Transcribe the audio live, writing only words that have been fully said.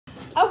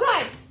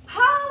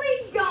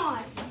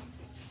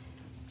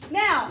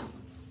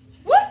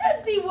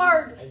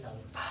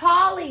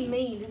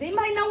poly mean? Does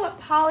anybody know what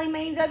poly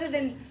means other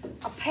than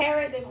a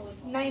parrot that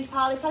named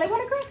Polly? Polly,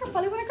 want a cracker?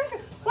 Polly, want a cracker?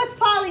 What's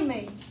poly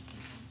mean?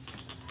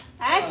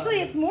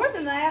 Actually, it's more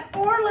than that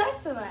or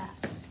less than that.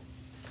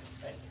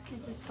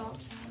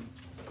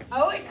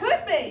 Oh, it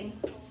could be.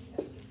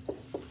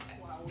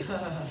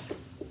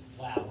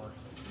 Flower.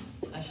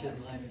 I should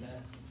have lighted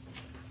that.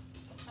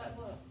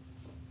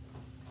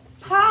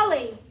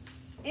 Poly.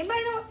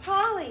 Anybody know what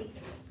poly?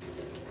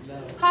 No.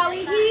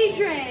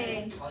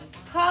 Polyhedron.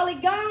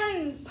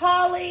 Polygons.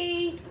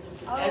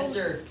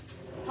 Esther.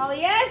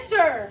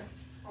 Polyester.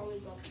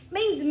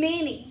 Means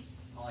many.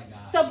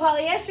 Polygon. So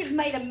polyester is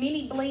made of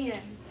many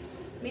blends.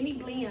 Many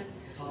blends.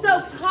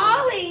 So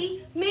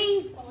poly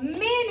means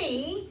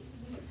many,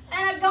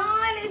 and a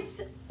gon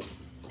is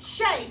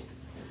shape.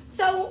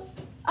 So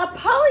a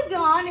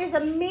polygon is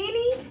a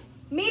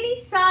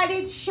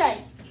many-sided shape.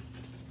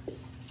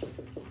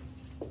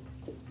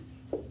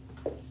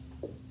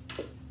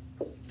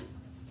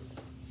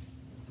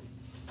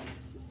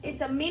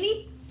 It's a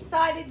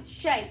many-sided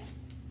shape.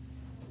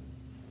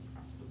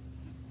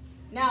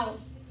 Now,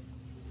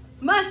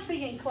 must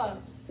be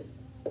enclosed.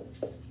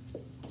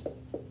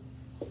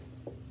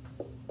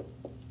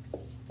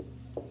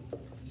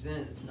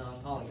 Then it's not a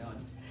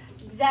polygon.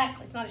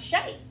 Exactly. It's not a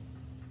shape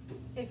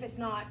if it's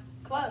not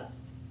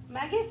closed. I mean,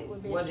 I guess it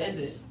would be What a shape. is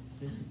it?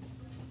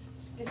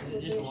 Is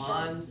it just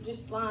lines?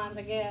 Just lines,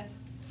 I guess.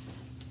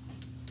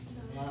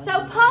 Lines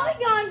So and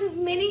polygons is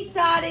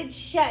many-sided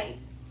shape.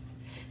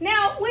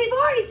 Now, we've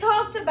already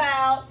talked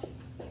about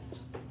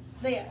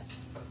this.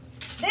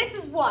 This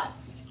is what?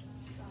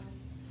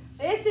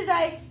 This is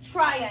a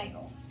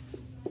triangle.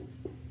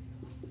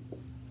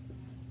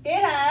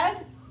 It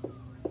has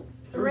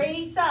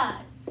 3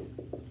 sides.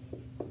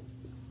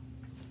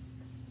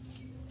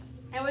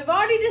 And we've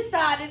already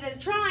decided that a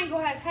triangle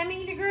has how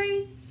many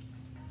degrees?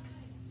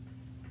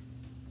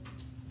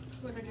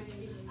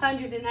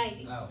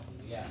 180. Oh,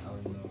 yeah. I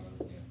would know.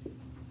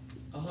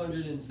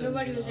 170.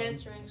 Nobody was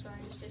answering, so I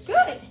just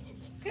Good.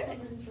 Good.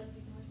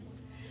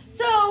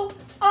 So,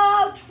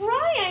 a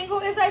triangle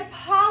is a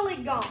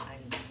polygon.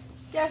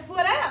 Guess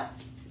what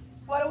else?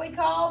 What do we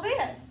call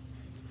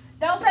this?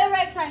 Don't say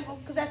rectangle,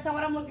 because that's not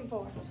what I'm looking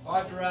for.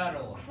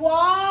 Quadrilateral.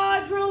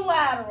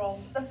 Quadrilateral.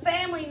 The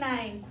family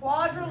name,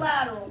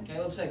 quadrilateral.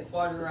 Caleb said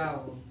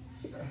quadrilateral.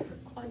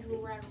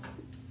 Quadrilateral.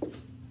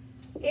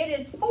 It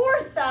is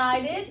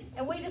 4-sided,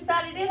 and we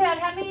decided it had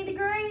how many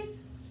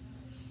degrees?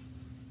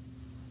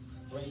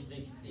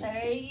 360.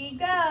 There you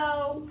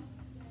go.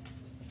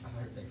 I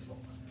heard say 4.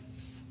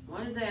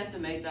 Why did they have to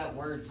make that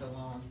word so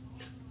long?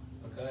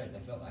 Because I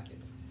felt like it.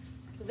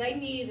 Because they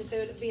needed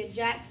there to be a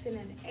Jackson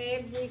in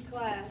every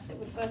class that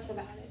would fuss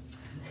about it.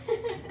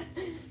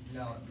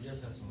 No,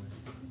 just us one.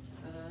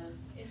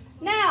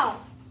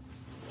 Now,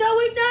 so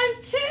we've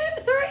done 2,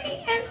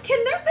 3, and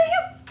can there be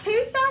a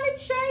 2-sided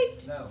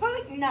shape? No.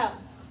 No,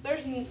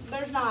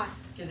 there's not.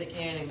 Because it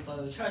can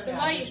enclose.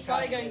 Somebody's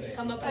probably going to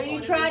come up Oh, with you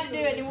one of tried these to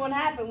do it and it wouldn't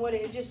happen, would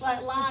it? Just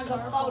like lines or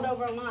fold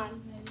over a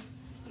line.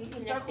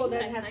 A circle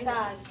doesn't have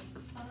sides.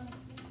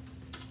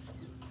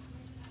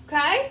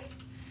 Okay?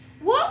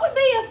 What would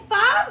be a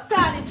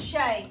 5-sided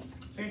shape?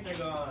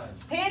 Pentagon.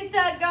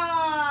 Pentagon.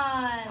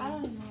 I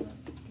don't know.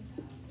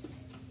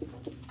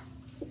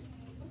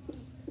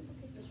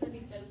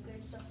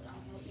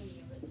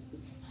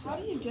 How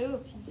do you do a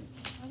pentagon?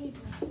 How do you do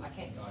it? I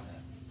can't draw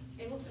that.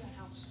 It looks like a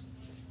house.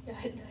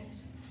 Yeah, it does.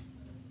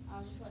 I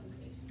was just letting it.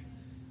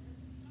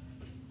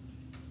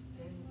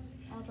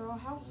 I'll draw a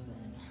house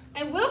then.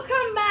 And we'll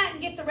come back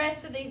and get the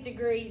rest of these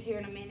degrees here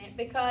in a minute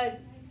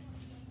because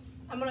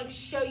I'm going to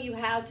show you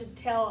how to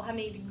tell how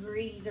many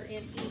degrees are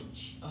in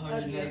each.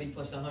 180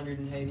 plus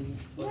 180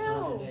 plus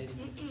No.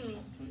 180.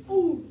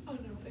 Oh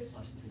no,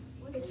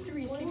 it's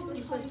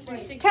 360 plus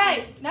 360.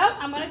 Okay, nope,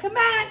 I'm going to come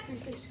back.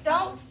 360.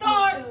 Don't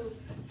start.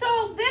 So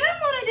then I'm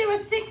going to do a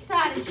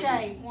 6-sided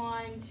shape.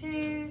 1,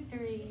 2,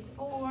 3,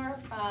 4,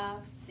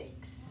 5,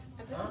 6.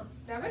 I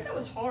bet that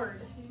was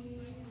hard.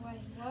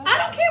 I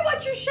don't care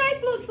what your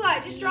shape looks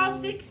like. Just draw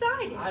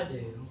 6-sided. I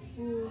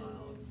do.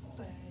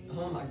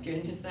 Oh my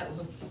goodness, that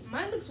looks.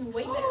 Mine looks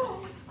way better.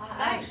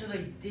 I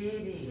actually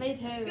did it. Me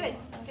too. Good.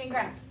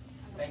 Congrats.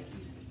 Thank you.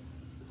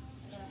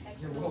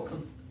 You're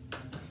welcome.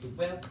 You're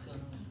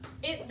welcome.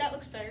 That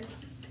looks better.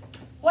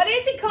 What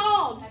is it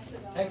called?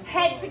 Hexagon.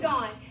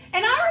 Hexagon.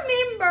 And I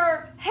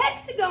remember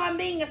hexagon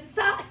being a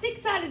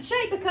 6-sided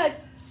shape because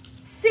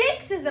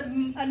 6 is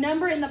a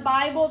number in the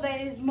Bible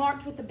that is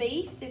marked with the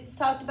beast. It's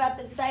talked about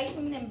the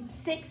Satan and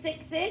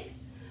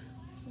 666.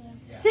 Yeah.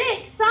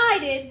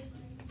 6-sided,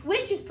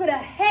 witches put a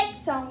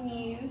hex on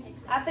you.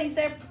 I think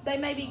they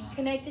may be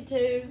connected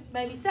to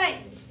maybe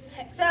Satan.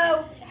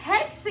 So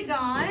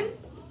hexagon.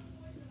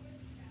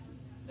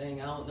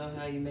 Dang, I don't know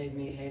how you made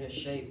me hate a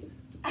shape.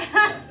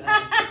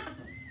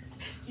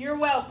 You're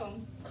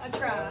welcome. I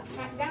tried.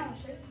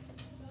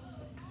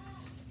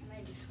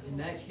 And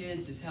that,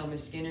 kids, is how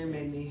Miss Skinner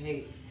made me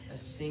hate a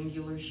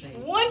singular shape.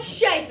 One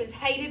shape is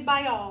hated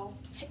by all.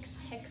 Hex.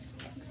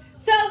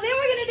 So then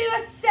we're going to do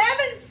a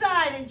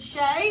 7-sided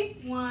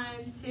shape. 1,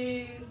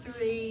 2,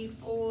 3,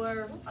 4,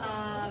 4,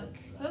 5.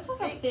 Looks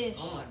like a fish.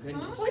 Oh my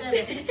goodness. What the?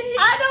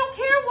 I don't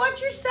care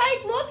what your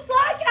shape looks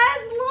like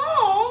as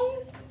long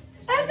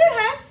as it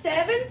has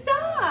 7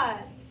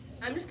 sides.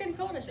 I'm just gonna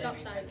call it a stop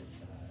sign.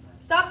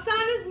 Stop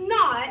sign is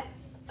not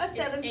a It's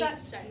 7 8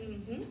 side. side.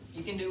 Mhm.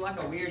 You can do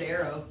like a weird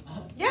arrow.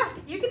 Yeah,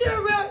 you can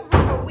do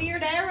a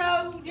weird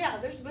arrow. Yeah,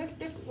 there's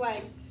different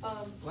ways.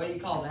 What do you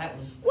call that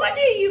one? What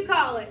do you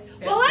call it?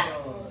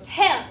 Well,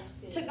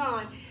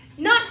 heptagon.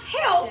 Not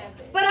help,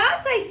 but I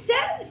say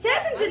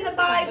seven's in the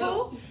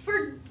Bible.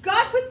 For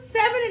God put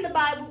 7 in the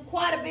Bible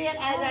quite a bit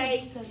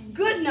as a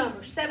good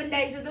number. 7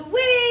 days of the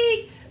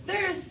week.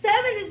 There's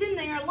 7 is in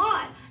there a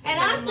lot. And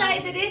I say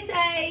that it's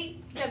a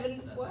 7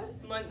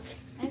 what? Months.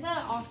 Is that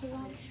an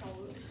octagon?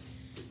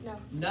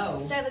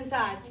 No. 7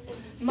 sides.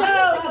 Mine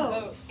looks like a So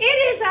boat. it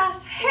is a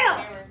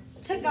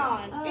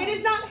help-tagon. It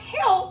is not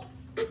help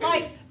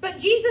like, but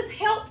Jesus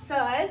helps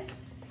us.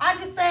 I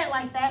just say it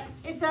like that.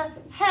 It's a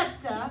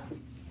heptagon.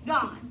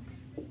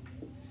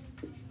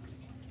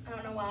 I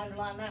don't know why I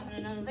underlined that one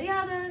and none of the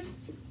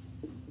others.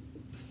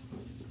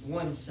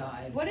 One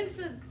side. What is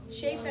the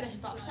shape that a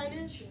stop sign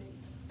is?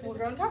 We're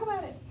going to talk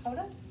about it. Hold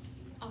up.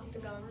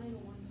 Octagon.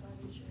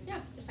 Yeah,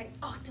 just like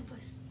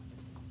octopus.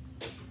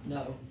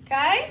 No.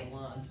 Okay?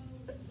 One.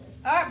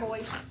 All right,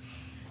 boys.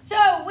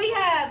 So we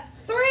have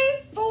 3,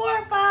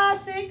 4, 5,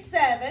 6,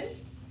 7.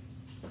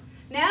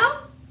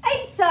 Now,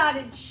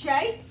 8-sided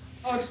shape.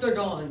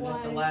 Octagon.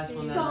 That's the last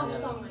one that I Stop know.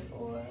 sign.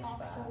 4, 5,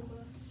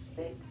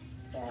 6,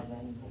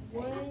 7.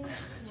 1,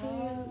 2,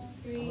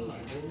 3, Oh my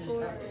goodness, 4,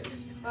 that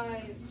looks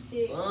 5,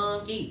 6,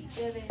 funky.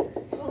 7.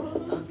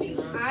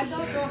 I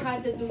don't know how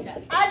to do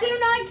that. I do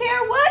not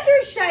care what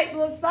your shape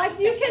looks like.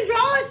 You can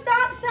draw a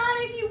stop sign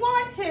if you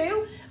want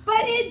to,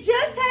 but it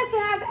just has to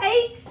have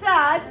 8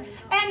 sides.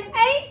 And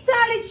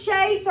 8-sided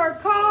shapes are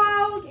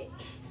called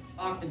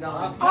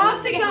Octagon.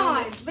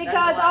 octagons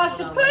because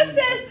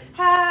octopuses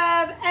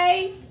have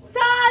 8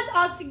 sides.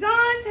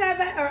 Octagons have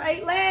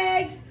 8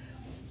 legs.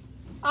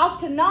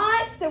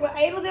 Octonauts, there were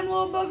 8 of them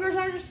little boogers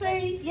under the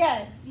sea.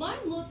 Yes. Mine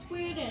looks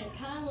weird and it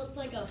kind of looks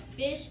like a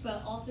fish,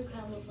 but also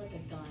kind of looks like a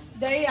gun.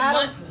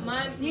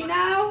 You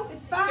know,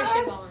 it's fine.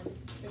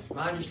 Fishagon.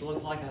 Mine just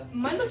looks like a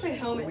Mine looks like a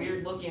helmet.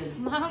 weird looking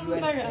Mine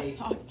looks US like a state.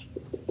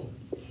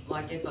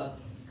 Like if a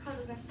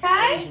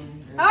Okay? Asian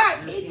or All right,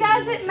 it European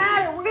doesn't looked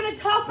matter. We're going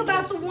to talk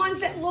about the ones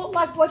that look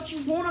like what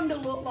you want them to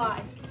look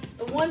like.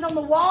 The ones on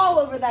the wall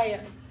over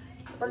there.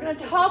 We're going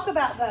to talk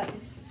about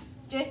those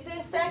just in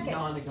a second.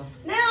 Octagon.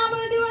 Now I'm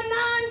going to do a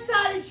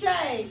 9-sided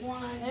shape.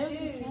 1,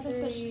 2,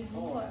 3,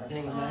 4,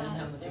 Dang, imagine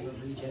how 5, much of a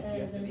 6, reject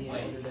you have to 7, be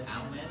Wait, under the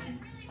how many?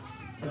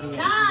 to be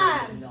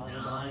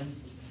 9.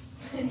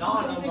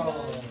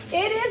 Nonagon.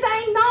 It is a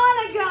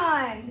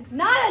nonagon.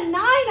 Not a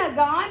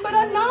ninagon, but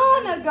a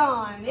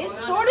nonagon. It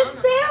sort of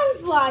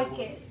sounds like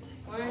it.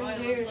 1,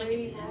 2,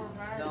 3, 4,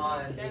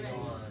 5, 6, 7,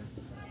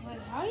 Wait,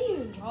 how do you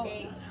even draw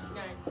 8, 9.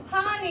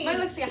 Honey, Mine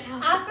looks like a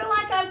house. I feel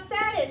like I've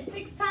said it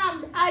 6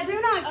 times. I do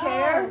not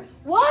care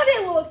what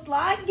it looks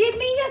like. Give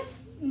me a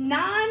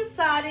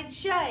 9-sided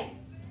shape.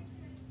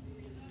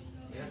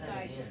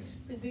 Sides.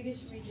 The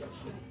biggest reject.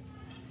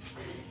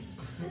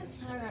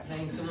 Alright.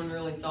 Dang, someone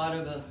really thought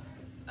of a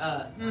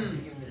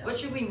what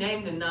should we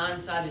name the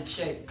 9-sided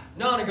shape?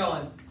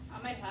 Nonagon. I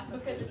might have to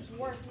because it's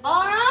worth.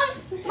 All right.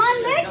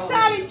 My next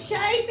sided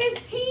shape is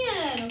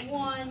 10.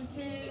 1,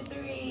 2,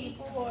 3,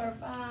 4,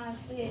 5,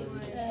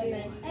 6,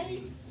 7,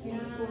 8,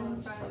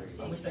 9,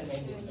 I wish they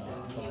made this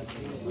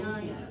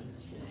 9.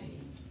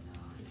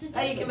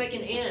 Hey, you can make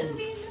an N.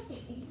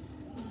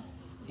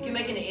 You can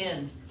make an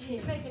N.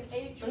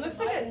 It looks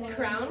like a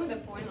crown with a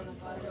point on the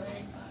bottom.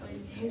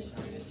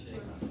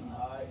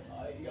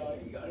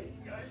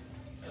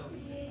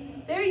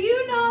 Do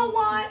you know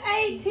what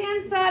a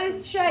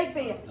 10-sided shape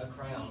is? A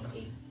crown.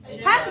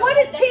 What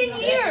is 10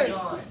 years?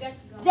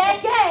 Decagon.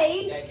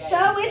 Decade.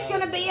 So it's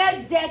going to be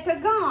a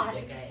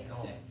decagon.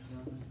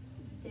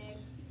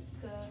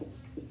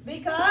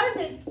 Because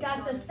it's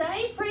got the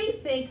same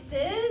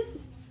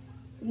prefixes.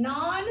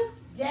 Non,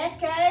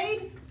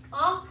 decade,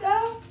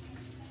 octa.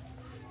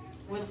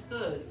 What's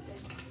the?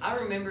 I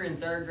remember in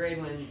 3rd grade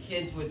when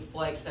kids would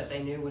flex that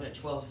they knew what a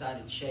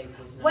 12-sided shape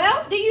was. Now.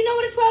 Well, do you know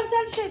what a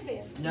 12-sided shape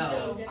is?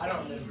 No. I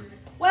don't remember.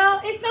 Well,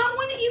 it's not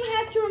one that you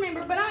have to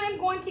remember, but I am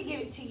going to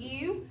give it to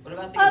you. What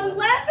about the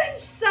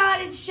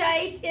 11-sided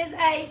shape is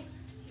a,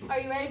 are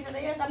you ready for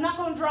this? I'm not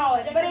going to draw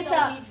it, but it's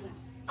a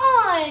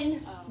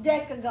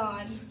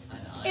undecagon.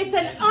 It's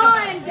an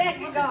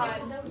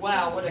undecagon,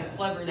 Wow, what a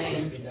clever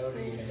name.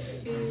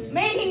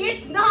 meaning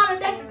it's not a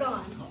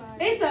decagon.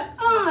 It's an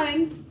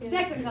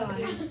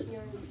undecagon.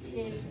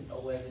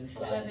 11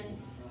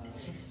 sides.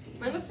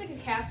 Mine looks like a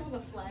castle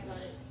with a flag on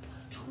it.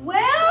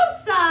 12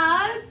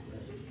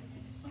 sides.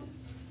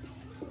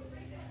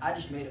 I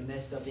just made a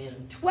messed up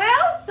N.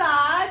 12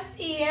 sides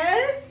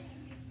is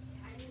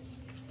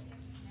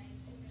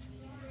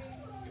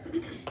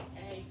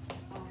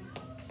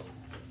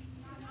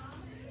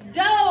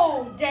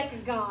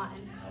dodecagon.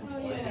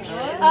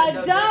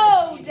 A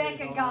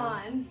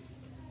dodecagon.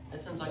 That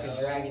sounds like a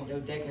dragon,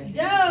 dodecagon.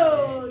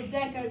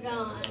 Dodecagon.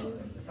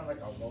 That sounds like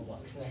a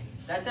Roblox name.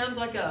 That sounds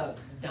like a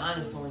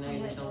dinosaur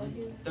name or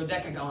something.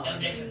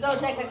 Dodecagon.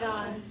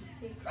 Dodecagon.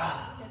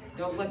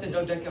 Don't let the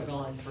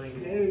dodecagon free.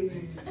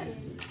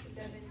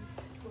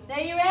 Now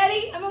you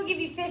ready? I'm gonna give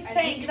you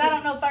 15 because I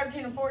don't know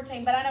 13 or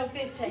 14, but I know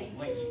 15.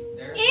 Wait,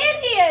 there.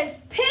 It is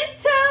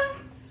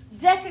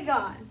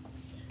pentadecagon.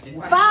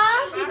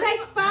 5. You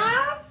take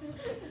 5.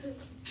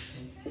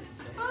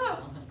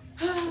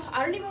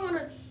 I don't even want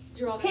to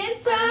draw this.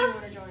 Penta. I don't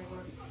even want to draw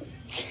anymore.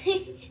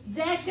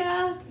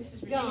 Decagon. This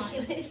is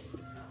ridiculous.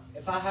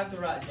 If I have to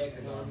write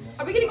decagon,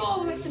 Are we gonna go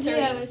all the way up to 30?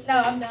 Yeah, no,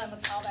 I'm done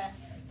with all that.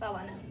 That's all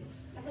I know.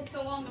 That took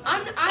so long.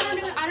 I'm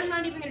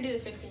not even gonna do the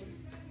 15.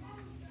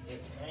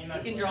 You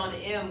can draw an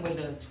M with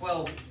a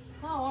 12.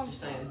 Oh, I'm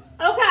Just saying.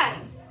 okay.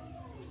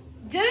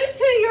 Due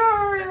to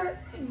your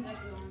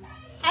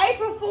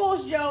April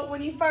Fool's joke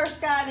when you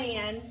first got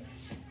in,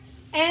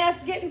 and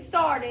us getting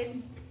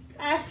started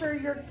after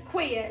your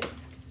quiz,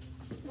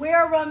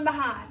 we're running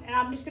behind. And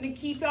I'm just going to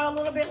keep y'all a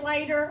little bit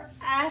later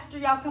after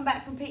y'all come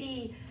back from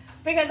PE.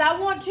 Because I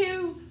want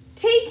to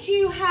teach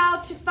you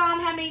how to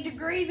find how many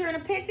degrees are in a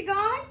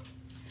pentagon.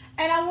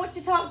 And I want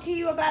to talk to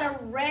you about a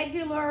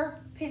regular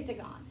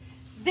pentagon.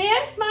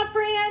 This, my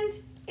friend,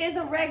 is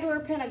a regular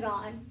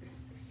pentagon.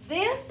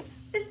 This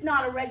is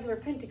not a regular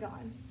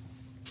pentagon.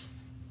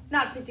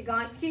 Not a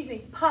pentagon, excuse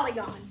me,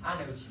 polygon. I know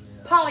what you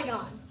mean.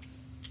 Polygon.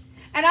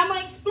 And I'm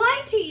going to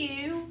explain to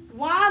you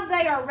why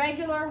they are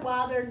regular,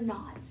 why they're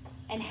not,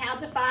 and how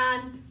to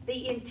find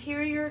the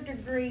interior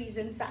degrees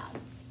inside.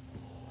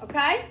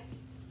 Okay?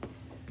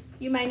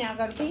 You may now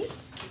go to pee.